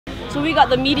So we got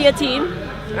the media team.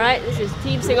 Alright, this is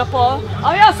Team Singapore.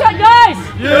 Are you all set, guys?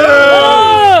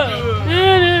 Yeah!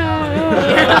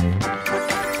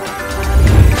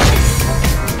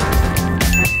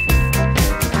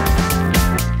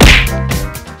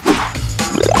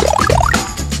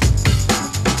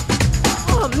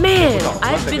 Oh man,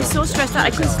 I've been so stressed out.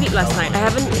 I couldn't sleep last night. I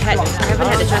haven't had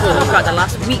the chance to work out the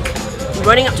last week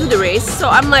running up to the race, so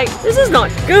I'm like, this is not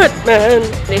good, man.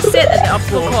 They said that the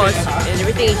obstacle course and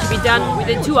everything should be done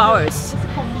within 2 hours.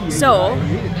 So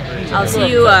I'll see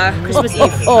you Christmas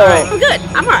Eve. Alright. I'm good.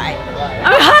 I'm alright.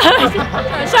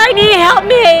 Shiny, help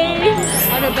me!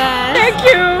 All the best. Thank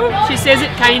you. She says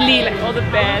it kindly, like all the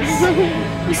best.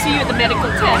 We'll see you at the medical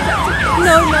tent.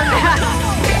 No.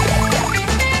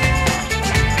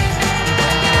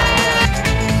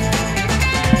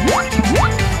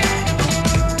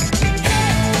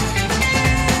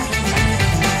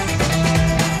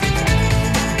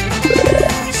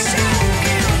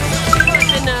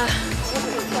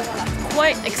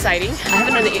 Quite exciting. I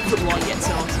haven't done the 8-foot wall yet,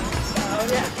 so.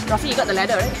 Rafi, you got the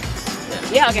ladder, right?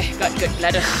 Yeah, okay, got good.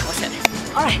 Ladder, all set.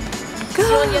 Alright,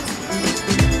 go!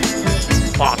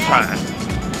 Spartan!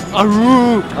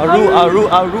 AROOOO!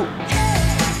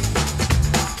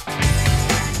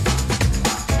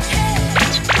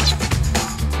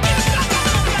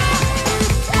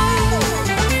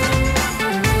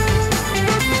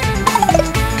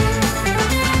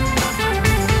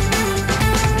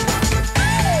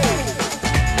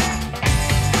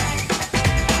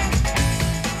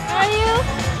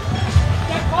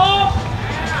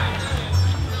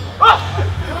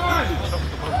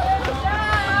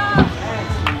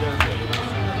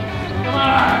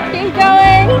 Keep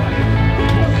going!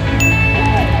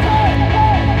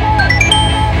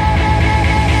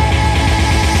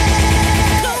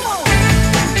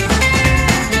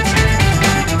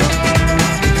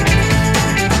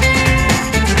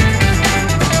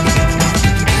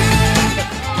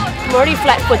 I'm already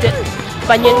flat-footed.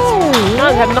 Bunions. Now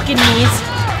I have knocking knees.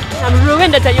 I'm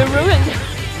ruined, I tell you, ruined.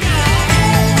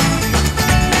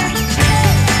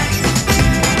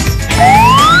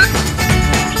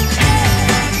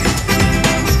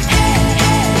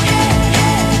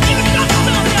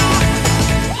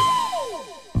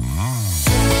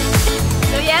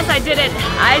 I did it.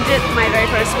 I did my very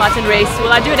first Spartan race.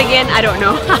 Will I do it again? I don't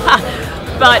know.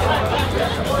 But,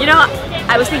 you know,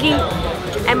 I was thinking,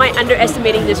 am I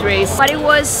underestimating this race? But it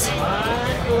was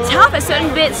tough at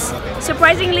certain bits.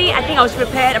 Surprisingly, I think I was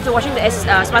prepared after watching the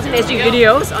Spartan SG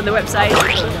videos on the website.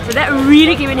 So that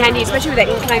really came in handy, especially with that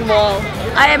incline wall.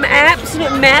 I am an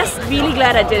absolute mess. Really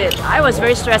glad I did it. I was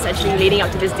very stressed actually leading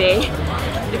up to this day,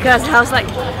 because I was like,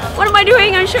 what am I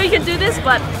doing? I'm sure you can do this,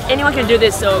 but anyone can do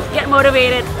this, so get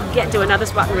motivated, get to another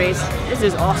Spartan race. This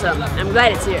is awesome. I'm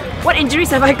glad it's here. What injuries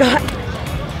have I got?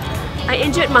 I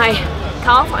injured my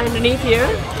calf underneath here.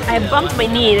 I bumped my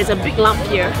knee. There's a big lump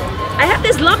here. I have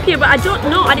this lump here, but I don't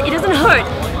know. It doesn't hurt.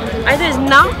 Either it's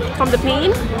numb from the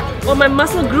pain, or my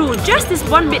muscle grew just this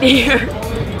one bit here.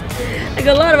 I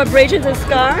got a lot of abrasions and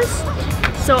scars.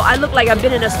 So I look like I've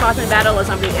been in a Spartan battle or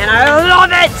something, and I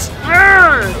love it!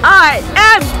 I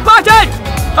am Spartan!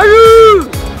 AROOOO!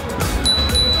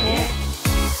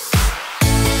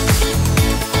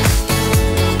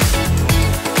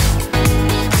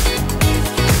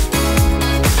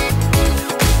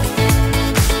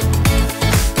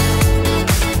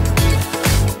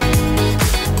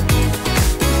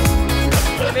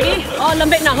 Ready? Oh,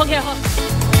 lembek now. Okay,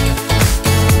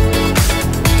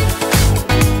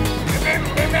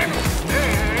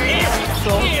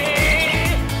 so